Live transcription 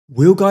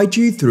We'll guide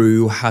you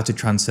through how to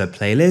transfer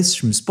playlists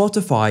from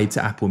Spotify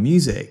to Apple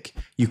Music.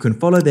 You can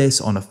follow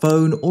this on a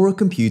phone or a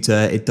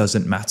computer, it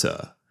doesn't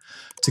matter.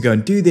 To go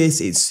and do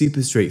this, it's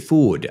super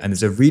straightforward and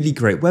there's a really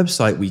great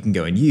website we can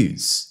go and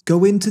use.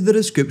 Go into the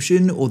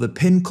description or the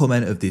pinned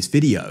comment of this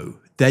video.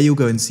 There you'll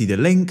go and see the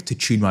link to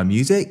Tune My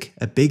Music.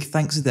 A big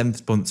thanks to them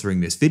for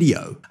sponsoring this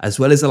video. As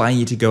well as allowing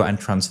you to go and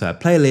transfer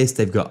playlists,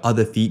 they've got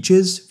other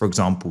features, for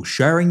example,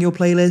 sharing your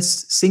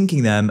playlists,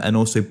 syncing them, and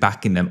also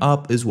backing them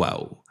up as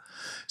well.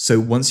 So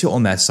once you're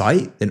on their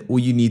site, then all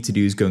you need to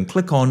do is go and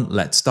click on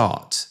Let's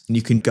Start, and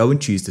you can go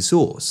and choose the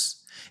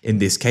source. In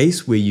this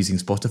case, we're using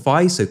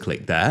Spotify, so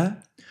click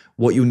there.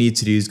 What you'll need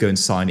to do is go and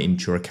sign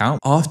into your account.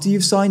 After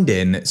you've signed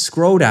in,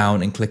 scroll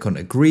down and click on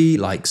Agree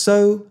like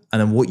so,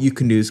 and then what you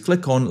can do is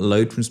click on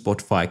Load from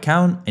Spotify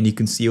account, and you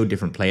can see your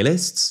different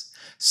playlists.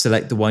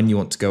 Select the one you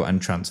want to go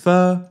and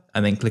transfer,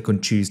 and then click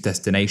on Choose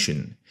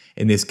Destination.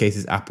 In this case,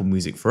 it's Apple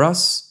Music for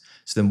us.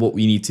 So then what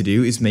we need to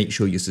do is make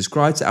sure you're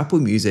subscribed to Apple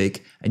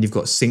Music and you've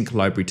got Sync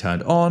Library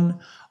turned on.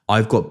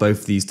 I've got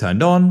both of these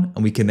turned on,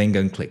 and we can then go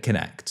and click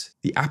Connect.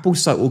 The Apple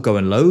site will go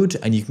and load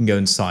and you can go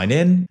and sign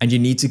in, and you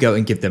need to go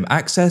and give them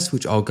access,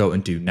 which I'll go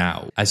and do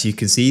now. As you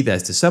can see,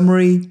 there's the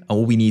summary, and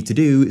all we need to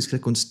do is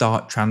click on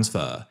Start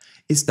Transfer.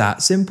 It's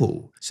that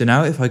simple. So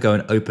now if I go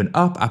and open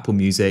up Apple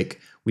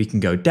Music, we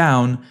can go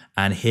down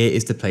and here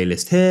is the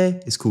playlist here.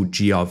 It's called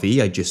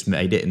GRV. I just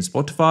made it in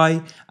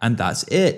Spotify, and that's it.